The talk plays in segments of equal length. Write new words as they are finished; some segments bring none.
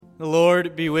The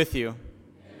Lord be with you.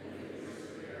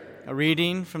 A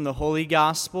reading from the Holy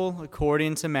Gospel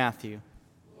according to Matthew.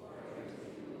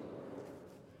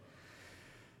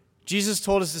 Jesus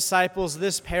told his disciples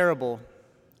this parable.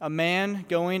 A man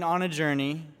going on a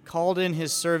journey called in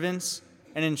his servants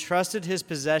and entrusted his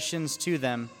possessions to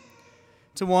them.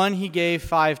 To one he gave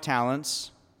 5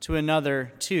 talents, to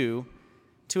another 2,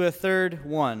 to a third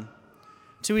 1,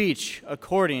 to each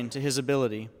according to his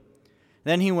ability.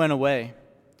 Then he went away.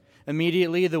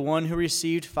 Immediately the one who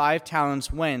received 5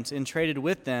 talents went and traded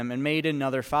with them and made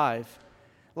another 5.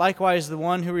 Likewise the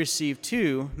one who received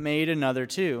 2 made another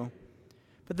 2.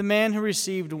 But the man who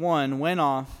received 1 went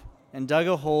off and dug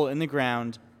a hole in the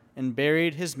ground and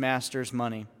buried his master's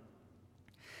money.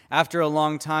 After a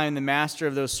long time the master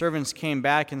of those servants came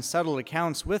back and settled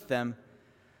accounts with them.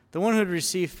 The one who had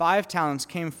received 5 talents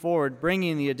came forward,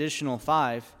 bringing the additional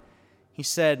 5. He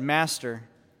said, "Master,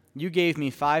 you gave me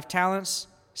 5 talents.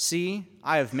 See,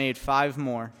 I have made 5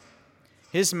 more."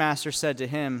 His master said to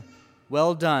him,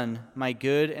 "Well done, my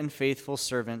good and faithful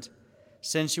servant.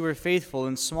 Since you were faithful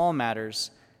in small matters,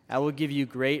 I will give you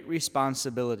great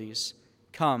responsibilities.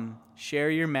 Come, share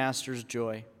your master's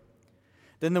joy."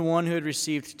 Then the one who had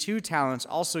received 2 talents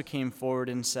also came forward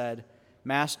and said,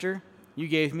 "Master, you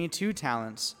gave me 2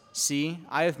 talents. See,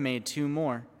 I have made 2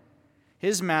 more."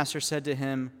 His master said to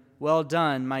him, "Well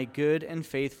done, my good and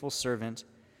faithful servant.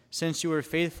 Since you were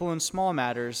faithful in small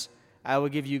matters, I will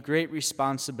give you great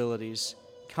responsibilities.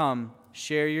 Come,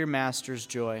 share your master's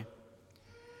joy."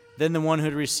 Then the one who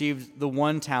had received the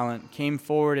 1 talent came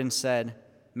forward and said,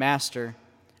 "Master,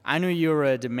 I know you are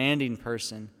a demanding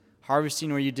person, harvesting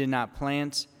where you did not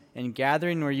plant and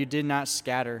gathering where you did not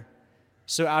scatter.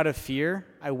 So out of fear,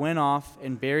 I went off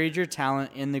and buried your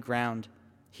talent in the ground.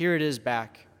 Here it is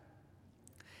back."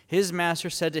 His master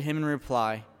said to him in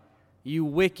reply, "You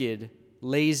wicked,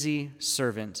 lazy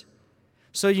servant.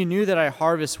 So you knew that I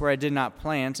harvest where I did not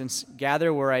plant and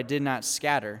gather where I did not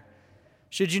scatter.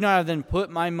 Should you not have then put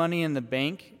my money in the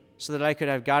bank so that I could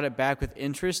have got it back with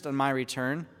interest on my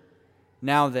return?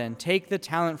 Now then, take the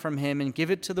talent from him and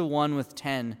give it to the one with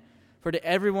 10. For to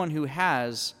everyone who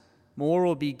has, more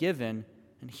will be given,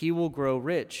 and he will grow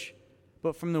rich.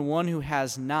 But from the one who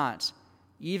has not,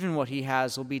 even what he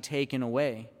has will be taken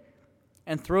away.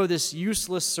 And throw this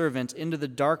useless servant into the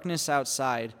darkness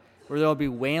outside, where there will be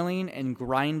wailing and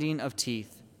grinding of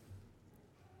teeth."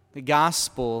 The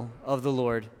Gospel of the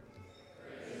Lord.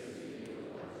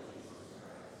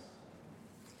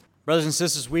 Brothers and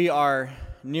sisters, we are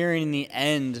nearing the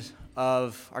end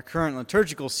of our current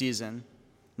liturgical season.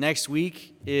 Next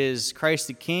week is Christ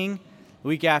the King. The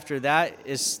week after that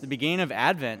is the beginning of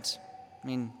Advent. I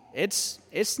mean, it's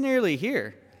nearly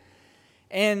here.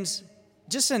 And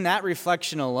just in that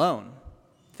reflection alone,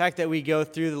 the fact that we go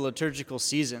through the liturgical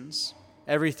seasons,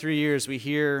 every 3 years we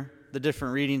hear the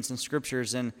different readings in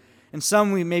scriptures, and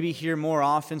some we maybe hear more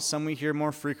often, some we hear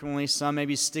more frequently, some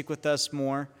maybe stick with us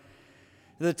more.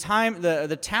 The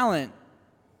talent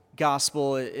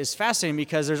gospel is fascinating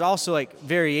because there's also like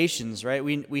variations, right?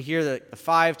 We hear the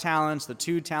 5 talents, the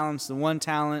 2 talents, the 1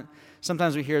 talent.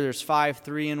 Sometimes we hear there's 5,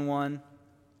 3, and 1.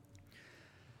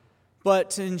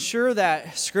 But to ensure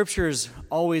that Scripture is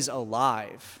always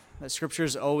alive, that Scripture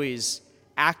is always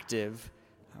active,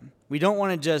 we don't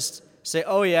want to just say,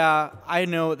 "Oh yeah, I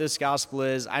know what this gospel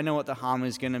is, I know what the homily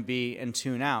is going to be," and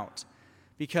tune out.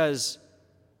 Because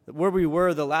where we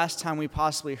were the last time we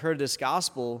possibly heard this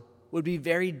gospel would be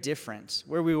very different,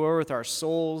 where we were with our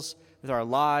souls, with our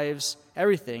lives,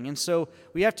 everything. And so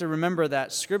we have to remember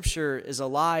that Scripture is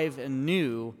alive and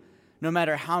new no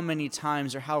matter how many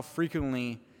times or how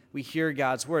frequently we hear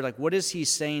God's word. Like, what is he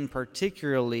saying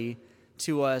particularly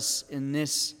to us in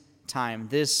this time,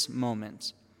 this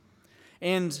moment?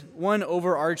 And one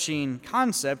overarching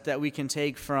concept that we can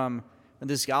take from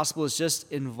this gospel is just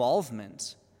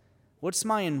involvement. What's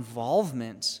my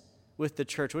involvement with the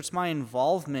church? What's my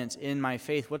involvement in my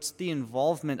faith? What's the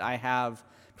involvement I have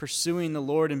pursuing the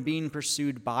Lord and being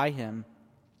pursued by him?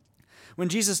 When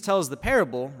Jesus tells the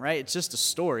parable, right, it's just a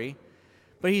story,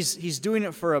 but he's doing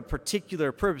it for a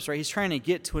particular purpose, right? He's trying to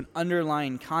get to an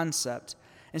underlying concept.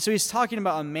 And so he's talking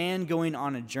about a man going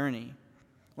on a journey.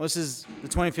 Well, this is the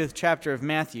 25th chapter of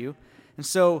Matthew. And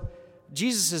so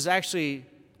Jesus is actually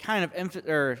kind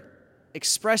of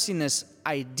expressing this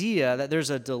idea that there's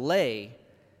a delay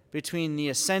between the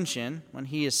ascension, when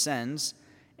he ascends,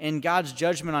 and God's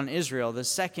judgment on Israel, the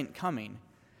second coming.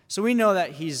 So we know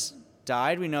that he's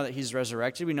died, we know that he's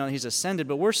resurrected, we know that he's ascended,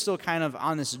 but we're still kind of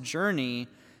on this journey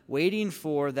waiting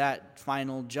for that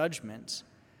final judgment.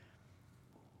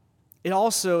 It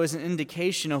also is an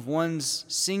indication of one's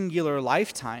singular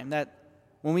lifetime, that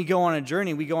when we go on a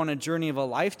journey, we go on a journey of a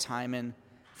lifetime, and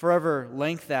forever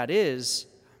length that is,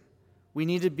 we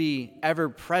need to be ever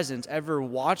present, ever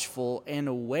watchful, and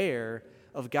aware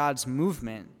of God's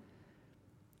movement.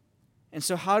 And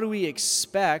so how do we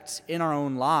expect in our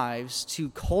own lives to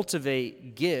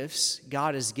cultivate gifts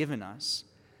God has given us?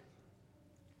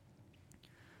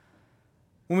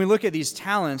 When we look at these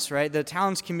talents, right, the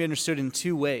talents can be understood in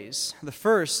two ways. The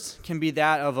first can be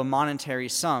that of a monetary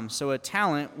sum. So a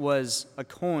talent was a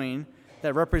coin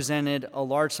that represented a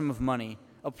large sum of money,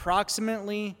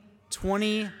 approximately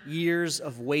 20 years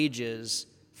of wages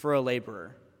for a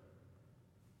laborer.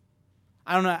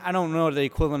 I don't know what the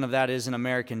equivalent of that is in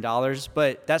American dollars,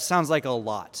 but that sounds like a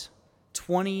lot.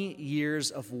 20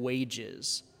 years of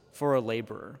wages for a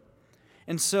laborer.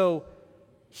 And so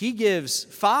he gives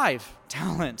 5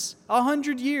 talents,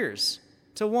 100 years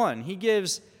to one. He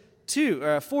gives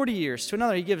 40 years to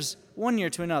another. He gives 1 year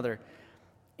to another.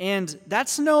 And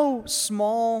that's no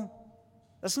small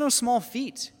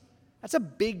feat. That's a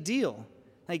big deal.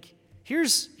 Like,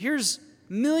 here's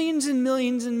millions and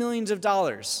millions and millions of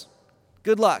dollars.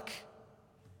 Good luck.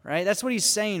 Right? That's what he's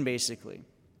saying, basically.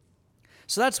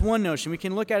 So that's one notion. We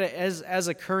can look at it as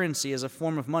a currency, as a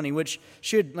form of money, which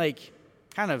should,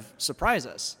 kind of surprise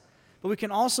us. But we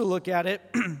can also look at it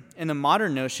in the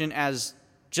modern notion as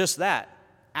just that,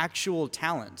 actual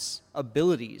talents,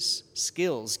 abilities,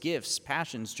 skills, gifts,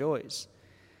 passions, joys.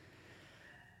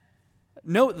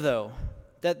 Note, though,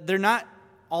 that they're not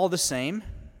all the same,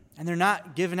 and they're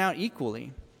not given out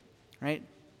equally, right?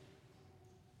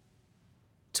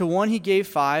 To one he gave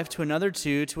 5, to another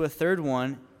 2, to a third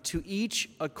 1, to each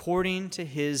according to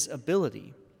his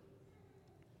ability.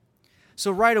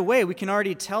 So right away, we can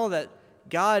already tell that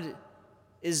God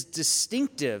is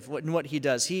distinctive in what he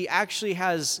does. He actually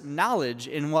has knowledge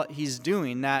in what he's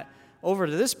doing, that over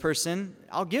to this person,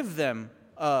 I'll give them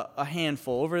a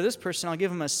handful. Over to this person, I'll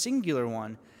give them a singular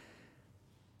one.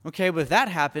 Okay, but if that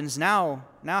happens, now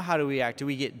how do we act? Do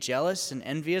we get jealous and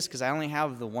envious because I only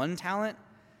have the one talent?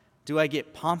 Do I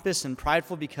get pompous and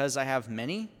prideful because I have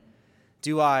many?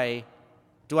 Do I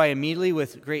immediately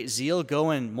with great zeal go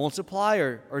and multiply,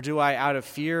 or do I out of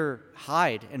fear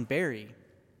hide and bury?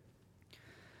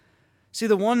 See,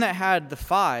 the one that had the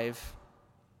 5,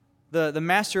 the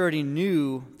master already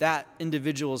knew that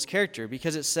individual's character,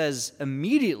 because it says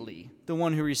immediately the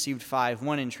one who received 5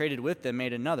 went and traded with them,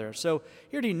 made another. So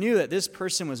he already knew that this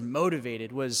person was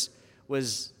motivated, was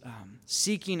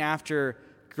seeking after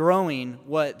growing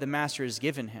what the master has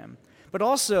given him. But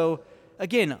also,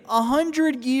 again,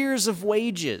 100 years of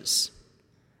wages.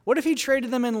 What if he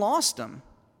traded them and lost them?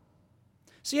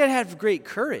 So he had to have great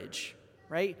courage,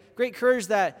 right? Great courage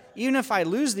that even if I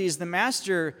lose these, the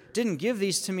master didn't give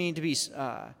these to me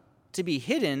to be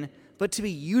hidden, but to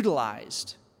be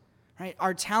utilized, right?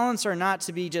 Our talents are not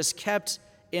to be just kept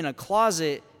in a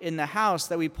closet in the house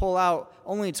that we pull out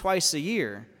only twice a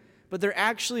year, but they're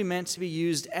actually meant to be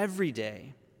used every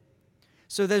day.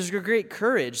 So there's a great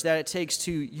courage that it takes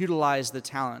to utilize the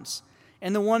talents.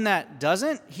 And the one that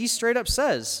doesn't, he straight up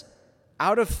says,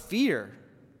 out of fear,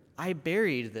 I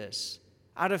buried this.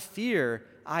 Out of fear,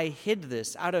 I hid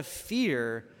this. Out of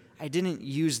fear, I didn't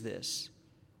use this.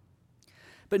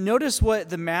 But notice what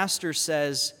the master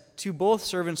says to both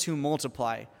servants who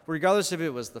multiply, regardless if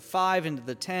it was the 5 into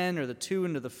the 10 or the 2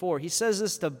 into the 4. He says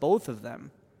this to both of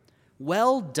them.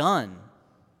 Well done,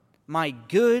 my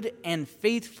good and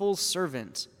faithful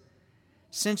servant.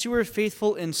 Since you were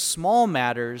faithful in small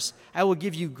matters, I will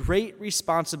give you great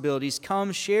responsibilities.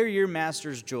 Come, share your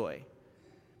master's joy.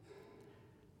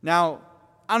 Now,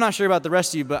 I'm not sure about the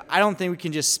rest of you, but I don't think we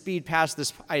can just speed past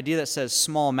this idea that says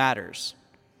small matters.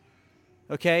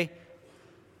 Okay?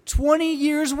 20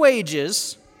 years'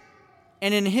 wages,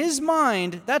 and in his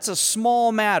mind, that's a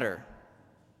small matter.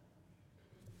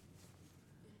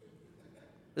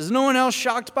 Is no one else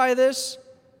shocked by this?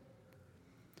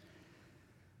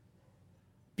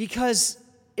 Because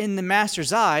in the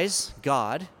master's eyes,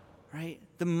 God, right,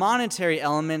 the monetary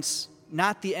element's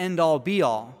not the end-all,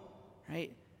 be-all,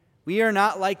 right? We are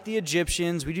not like the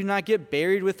Egyptians. We do not get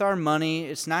buried with our money.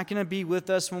 It's not going to be with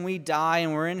us when we die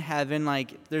and we're in heaven.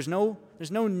 There's no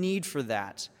need for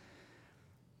that.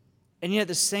 And yet at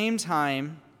the same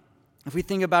time, if we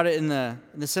think about it in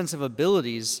the sense of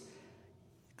abilities,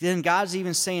 then God's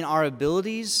even saying our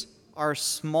abilities are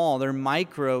small, they're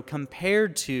micro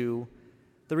compared to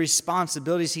the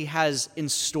responsibilities he has in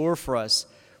store for us,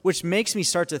 which makes me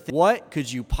start to think, what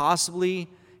could you possibly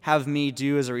have me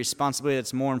do as a responsibility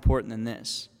that's more important than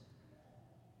this?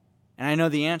 And I know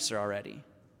the answer already.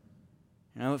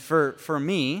 For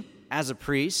me, as a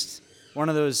priest, one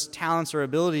of those talents or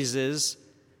abilities is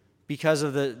because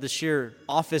of the sheer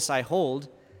office I hold,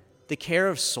 the care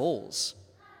of souls.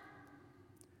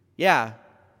 Yeah,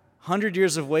 100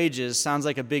 years of wages sounds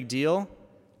like a big deal.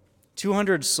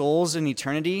 200 souls in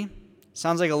eternity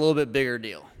sounds like a little bit bigger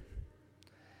deal.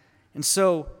 And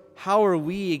so, how are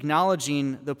we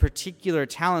acknowledging the particular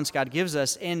talents God gives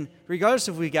us? And regardless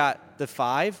if we got the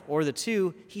 5 or the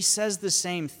 2, he says the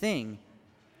same thing.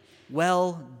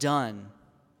 Well done,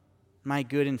 my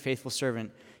good and faithful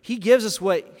servant. He gives us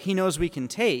what he knows we can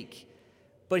take,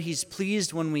 but he's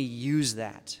pleased when we use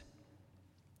that.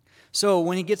 So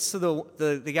when he gets to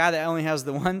the guy that only has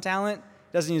the 1 talent,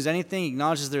 doesn't use anything,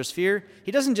 acknowledges there's fear,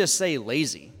 he doesn't just say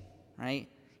lazy, right?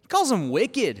 He calls him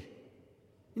wicked.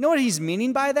 You know what he's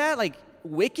meaning by that? Like,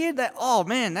 wicked? That, oh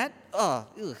man, that,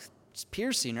 it's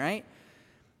piercing, right?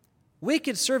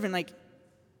 Wicked servant, like,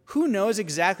 who knows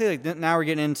exactly, like, now we're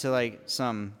getting into, like,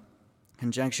 some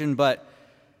conjunction, but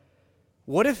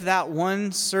what if that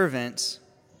one servant,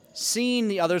 seeing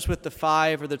the others with the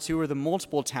 5 or the 2 or the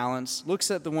multiple talents, looks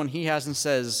at the one he has and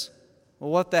says, well,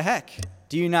 what the heck?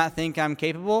 Do you not think I'm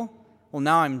capable? Well,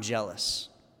 now I'm jealous.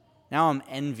 Now I'm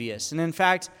envious. And in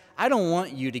fact, I don't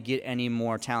want you to get any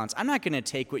more talents. I'm not going to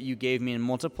take what you gave me and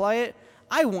multiply it.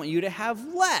 I want you to have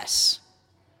less.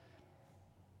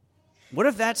 What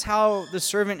if that's how the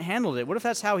servant handled it? What if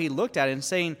that's how he looked at it and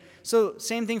saying, so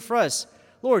same thing for us.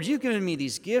 Lord, you've given me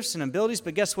these gifts and abilities,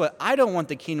 but guess what? I don't want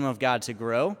the kingdom of God to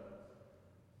grow.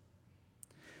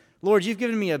 Lord, you've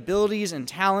given me abilities and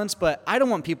talents, but I don't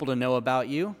want people to know about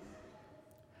you.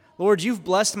 Lord, you've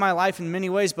blessed my life in many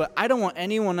ways, but I don't want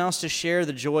anyone else to share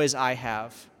the joys I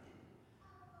have.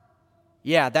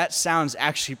 Yeah, that sounds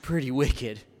actually pretty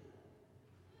wicked.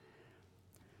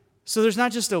 So there's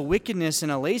not just a wickedness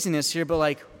and a laziness here, but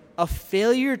like a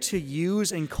failure to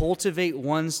use and cultivate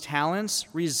one's talents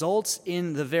results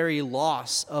in the very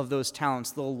loss of those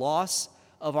talents, the loss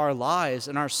of our lives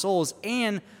and our souls,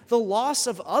 and the loss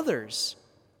of others.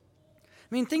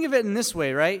 I mean, think of it in this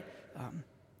way, right?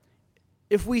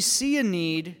 If we see a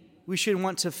need, we should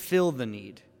want to fill the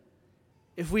need.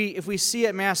 If we see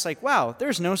at Mass like, wow,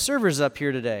 there's no servers up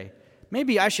here today,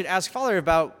 maybe I should ask Father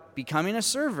about becoming a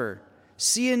server.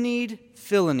 See a need,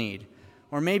 fill a need.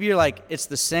 Or maybe you're like, it's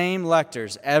the same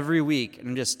lectors every week, and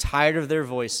I'm just tired of their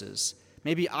voices.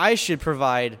 Maybe I should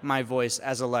provide my voice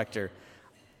as a lector.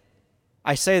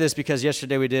 I say this because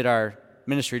yesterday we did our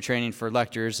ministry training for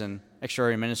lectors and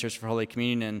extraordinary ministers for Holy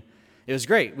Communion, and it was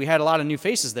great. We had a lot of new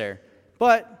faces there,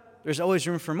 but there's always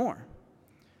room for more.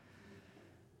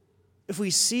 If we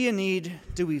see a need,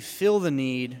 do we fill the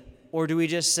need, or do we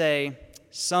just say,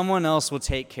 someone else will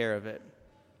take care of it?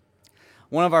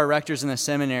 One of our rectors in the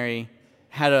seminary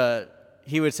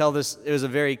he would tell this, it was a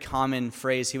very common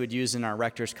phrase he would use in our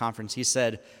rector's conference. He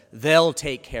said, they'll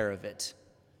take care of it.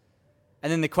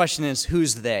 And then the question is,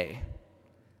 who's they?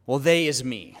 Well, they is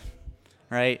me,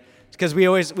 right? Because we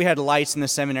had lights in the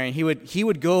seminary, and he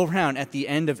would go around at the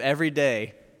end of every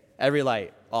day, every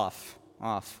light, off,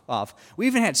 off, off. We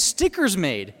even had stickers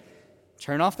made.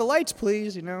 Turn off the lights,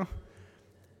 please, you know.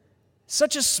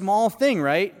 Such a small thing,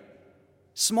 right?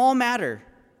 Small matter.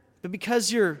 But because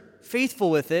you're faithful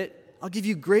with it, I'll give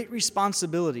you great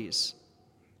responsibilities.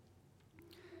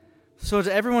 So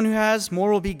to everyone who has,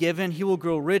 more will be given. He will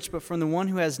grow rich, but from the one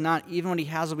who has not, even what he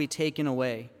has will be taken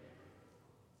away.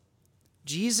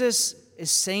 Jesus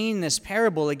is saying this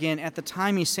parable again at the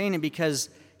time he's saying it because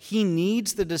he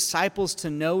needs the disciples to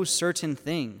know certain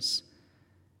things.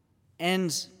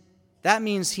 And that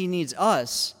means he needs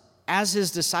us, as his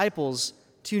disciples,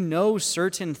 to know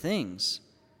certain things.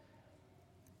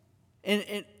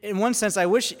 In one sense, I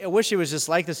wish it was just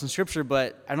like this in Scripture,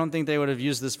 but I don't think they would have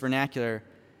used this vernacular.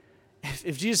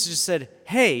 If Jesus just said,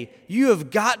 hey, you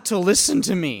have got to listen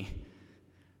to me.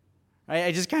 Right?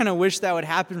 I just kind of wish that would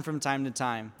happen from time to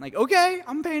time. Like, okay,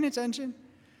 I'm paying attention.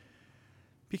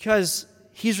 Because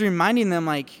he's reminding them,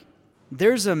 like,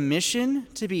 there's a mission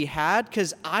to be had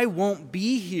because I won't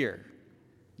be here.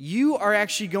 You are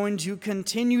actually going to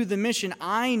continue the mission.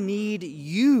 I need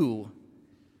you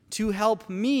to help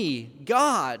me,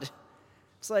 God.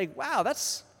 It's like, wow,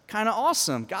 that's kind of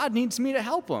awesome. God needs me to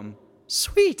help him.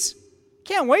 Sweet.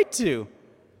 Can't wait to.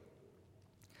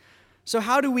 So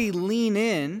how do we lean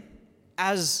in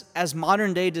as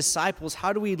modern day disciples?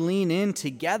 How do we lean in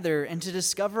together and to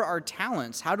discover our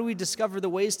talents? How do we discover the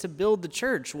ways to build the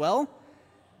church? Well,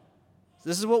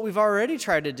 this is what we've already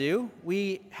tried to do.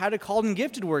 We had a called and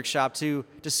gifted workshop to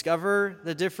discover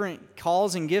the different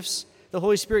calls and gifts the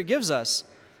Holy Spirit gives us.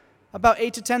 About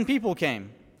 8 to 10 people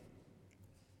came.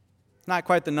 Not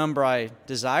quite the number I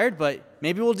desired, but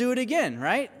maybe we'll do it again,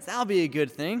 right? That'll be a good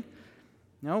thing.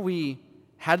 No, we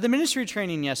had the ministry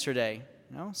training yesterday.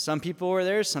 Some people were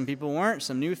there, some people weren't,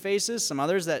 some new faces, some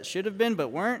others that should have been but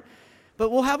weren't. But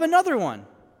we'll have another one.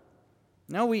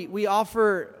 We've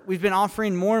been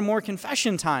offering more and more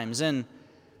confession times, and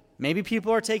maybe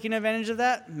people are taking advantage of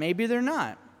that, maybe they're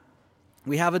not.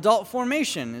 We have adult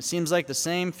formation. It seems like the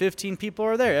same 15 people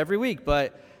are there every week,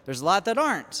 but there's a lot that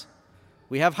aren't.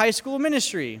 We have high school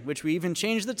ministry, which we even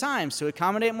changed the times to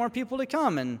accommodate more people to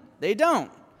come, and they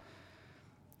don't.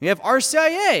 We have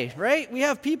RCIA, right? We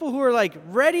have people who are like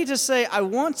ready to say, I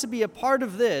want to be a part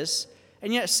of this,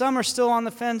 and yet some are still on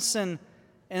the fence, and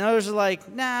others are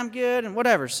like, nah, I'm good, and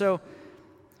whatever. So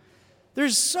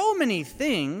there's so many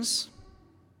things.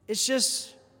 It's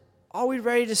just, are we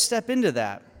ready to step into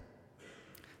that?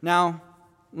 Now,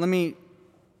 let me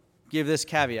give this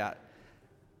caveat.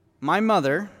 My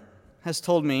mother has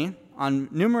told me on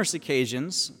numerous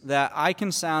occasions that I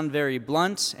can sound very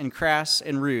blunt and crass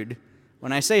and rude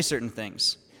when I say certain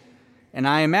things. And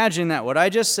I imagine that what I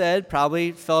just said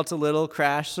probably felt a little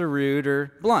crass or rude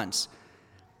or blunt.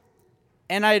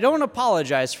 And I don't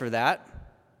apologize for that,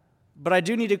 but I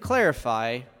do need to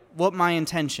clarify what my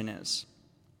intention is.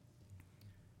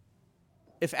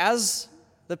 If as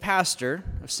the pastor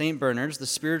of St. Bernard's, the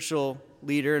spiritual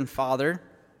leader and father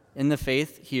in the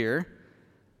faith here,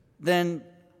 then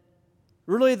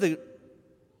really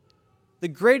the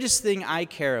greatest thing I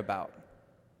care about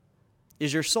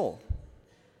is your soul.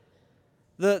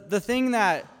 The thing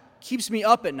that keeps me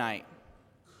up at night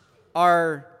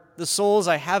are the souls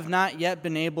I have not yet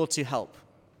been able to help.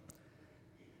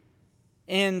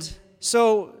 And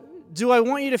so, do I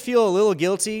want you to feel a little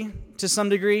guilty to some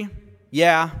degree?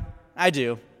 Yeah, I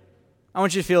do. I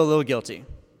want you to feel a little guilty,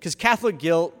 because Catholic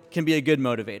guilt can be a good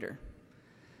motivator.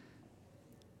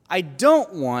 I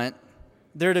don't want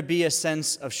there to be a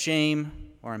sense of shame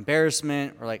or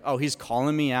embarrassment or like, oh, he's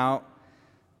calling me out.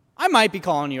 I might be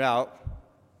calling you out,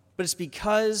 but it's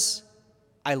because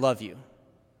I love you.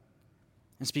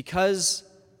 It's because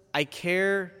I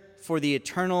care for the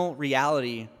eternal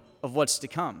reality of what's to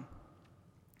come.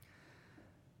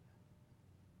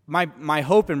 My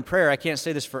hope and prayer, I can't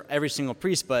say this for every single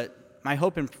priest, but my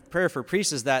hope and prayer for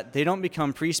priests is that they don't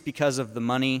become priests because of the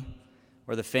money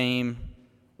or the fame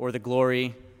or the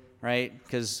glory, right?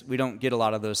 Because we don't get a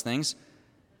lot of those things.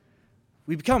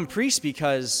 We become priests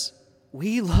because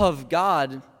we love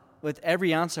God with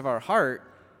every ounce of our heart,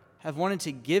 have wanted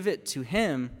to give it to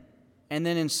Him, and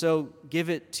then in so give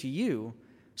it to you,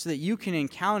 so that you can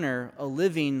encounter a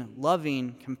living,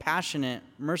 loving, compassionate,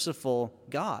 merciful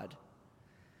God.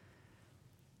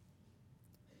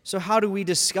 So how do we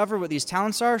discover what these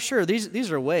talents are? Sure,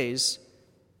 these are ways,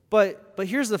 but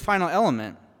here's the final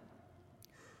element.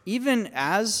 Even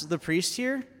as the priest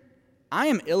here, I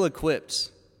am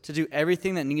ill-equipped to do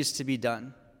everything that needs to be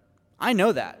done. I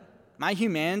know that. My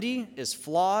humanity is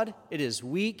flawed, it is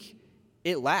weak,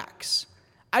 it lacks.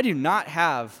 I do not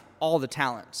have all the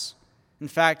talents. In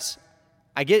fact,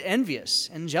 I get envious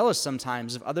and jealous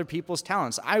sometimes of other people's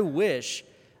talents. I wish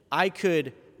I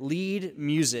could lead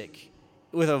music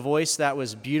with a voice that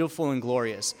was beautiful and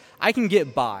glorious. I can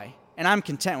get by, and I'm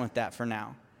content with that for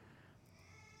now.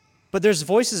 But there's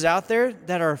voices out there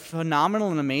that are phenomenal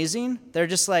and amazing. They're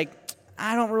just like,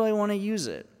 I don't really want to use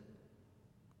it.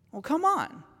 Well, come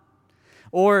on.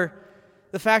 Or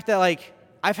the fact that, like,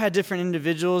 I've had different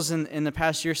individuals in the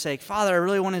past year say, Father, I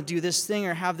really want to do this thing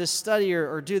or have this study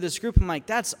or do this group. I'm like,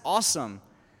 that's awesome.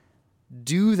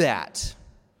 Do that.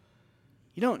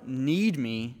 You don't need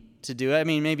me to do it. I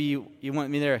mean, maybe you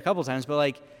want me there a couple times, but,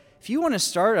 like, if you want to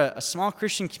start a small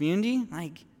Christian community,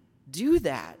 like, do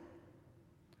that.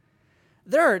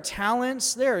 There are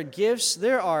talents, there are gifts,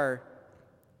 there are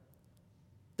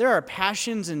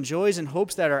passions and joys and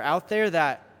hopes that are out there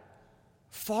that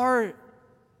far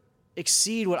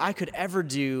exceed what I could ever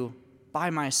do by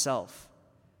myself.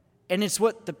 And it's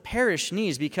what the parish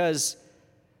needs because,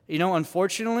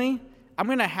 unfortunately, I'm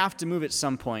going to have to move at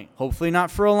some point. Hopefully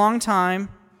not for a long time,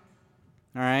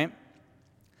 all right?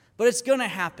 But it's going to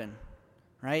happen,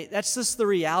 right? That's just the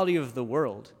reality of the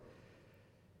world.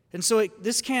 And so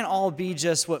this can't all be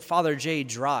just what Father Jay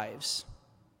drives,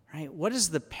 right? What does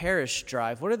the parish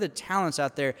drive? What are the talents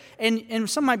out there? And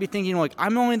some might be thinking, like,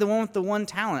 I'm only the one with the one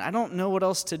talent. I don't know what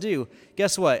else to do.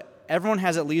 Guess what? Everyone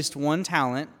has at least one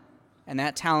talent, and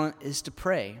that talent is to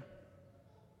pray.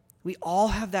 We all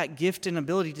have that gift and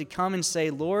ability to come and say,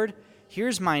 Lord,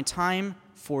 here's my time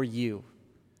for you.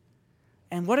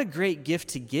 And what a great gift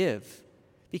to give.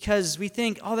 Because we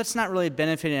think, oh, that's not really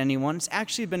benefiting anyone. It's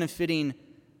actually benefiting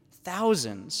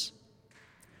thousands.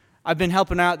 I've been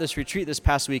helping out this retreat this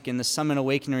past week in the Summit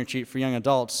Awakening retreat for young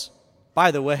adults. By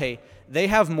the way, they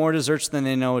have more desserts than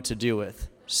they know what to do with.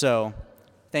 So,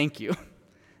 thank you.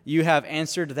 You have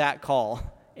answered that call,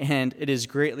 and it is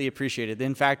greatly appreciated.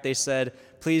 In fact, they said,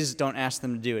 please don't ask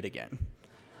them to do it again.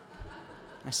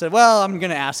 I said, well, I'm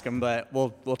going to ask them, but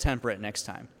we'll temper it next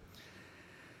time.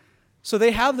 So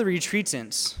they have the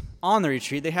retreatants on the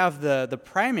retreat. They have the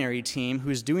primary team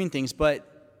who's doing things, but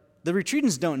the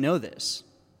retreatants don't know this.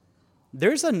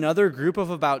 There's another group of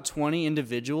about 20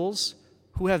 individuals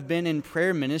who have been in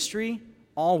prayer ministry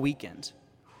all weekend.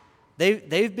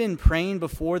 They've been praying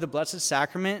before the Blessed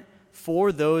Sacrament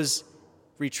for those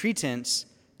retreatants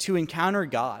to encounter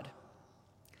God.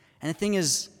 And the thing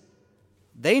is,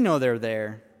 they know they're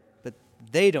there, but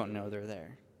they don't know they're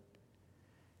there.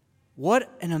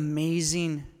 What an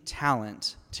amazing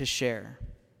talent to share.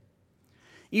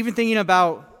 Even thinking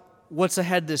about what's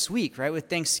ahead this week, right, with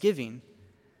Thanksgiving.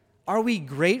 Are we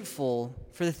grateful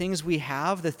for the things we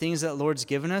have, the things that the Lord's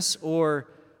given us, or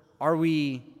are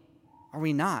we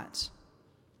not?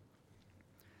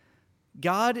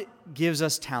 God gives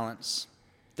us talents.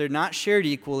 They're not shared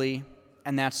equally,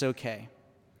 and that's okay.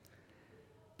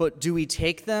 But do we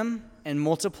take them and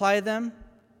multiply them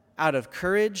out of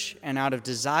courage and out of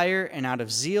desire and out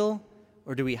of zeal,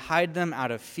 or do we hide them out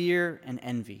of fear and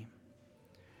envy?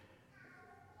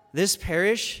 This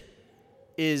parish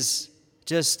is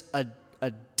just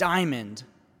a diamond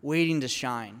waiting to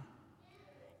shine.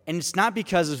 And it's not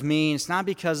because of me, it's not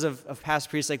because of past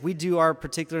priests. Like, we do our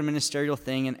particular ministerial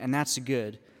thing, and that's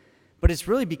good. But it's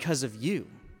really because of you.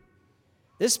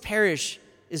 This parish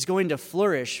is going to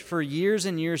flourish for years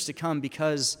and years to come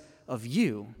because of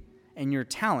you and your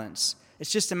talents.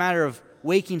 It's just a matter of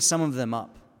waking some of them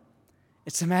up.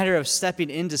 It's a matter of stepping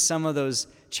into some of those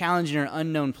challenging or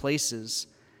unknown places.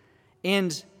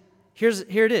 And here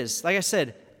it is. Like I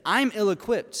said, I'm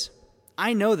ill-equipped.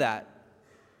 I know that.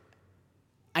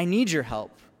 I need your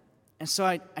help. And so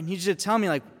I need you to tell me,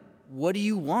 like, what do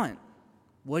you want?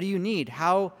 What do you need?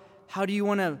 How do you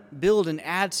want to build and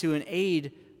add to and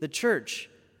aid the church,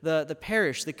 the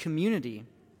parish, the community?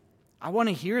 I want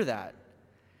to hear that.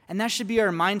 And that should be our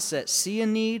mindset. See a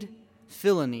need,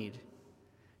 fill a need.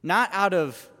 Not out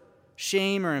of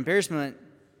shame or embarrassment,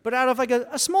 but out of like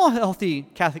a small, healthy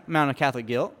amount of Catholic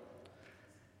guilt.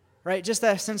 Right? Just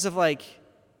that sense of like,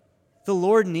 the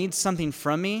Lord needs something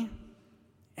from me,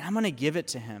 and I'm going to give it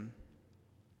to him.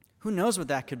 Who knows what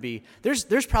that could be?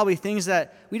 There's probably things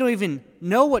that we don't even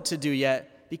know what to do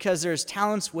yet because there's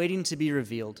talents waiting to be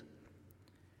revealed.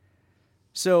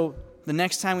 So the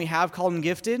next time we have Called and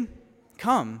Gifted,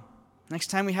 come. Next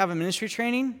time we have a ministry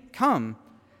training, come.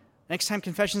 Next time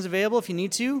confession's available, if you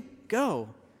need to, go.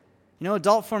 You know,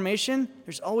 adult formation,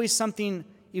 there's always something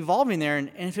evolving there,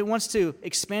 and if it wants to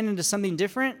expand into something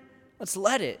different, let's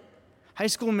let it. High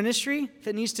school ministry, if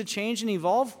it needs to change and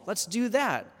evolve, let's do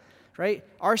that, right?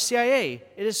 RCIA,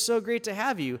 it is so great to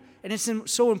have you, and it's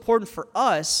so important for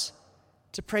us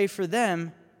to pray for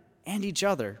them and each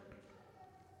other.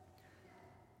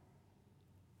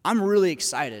 I'm really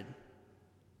excited.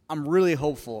 I'm really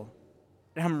hopeful,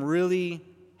 and I'm really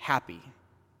happy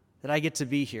that I get to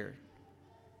be here.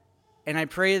 And I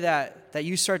pray that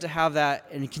you start to have that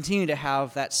and continue to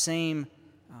have that same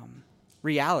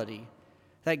reality.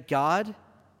 That God,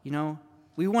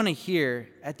 we want to hear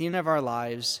at the end of our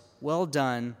lives, well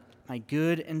done, my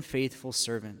good and faithful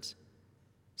servant.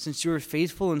 Since you were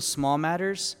faithful in small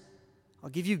matters, I'll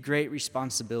give you great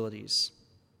responsibilities.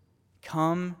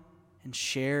 Come and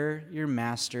share your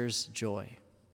master's joy.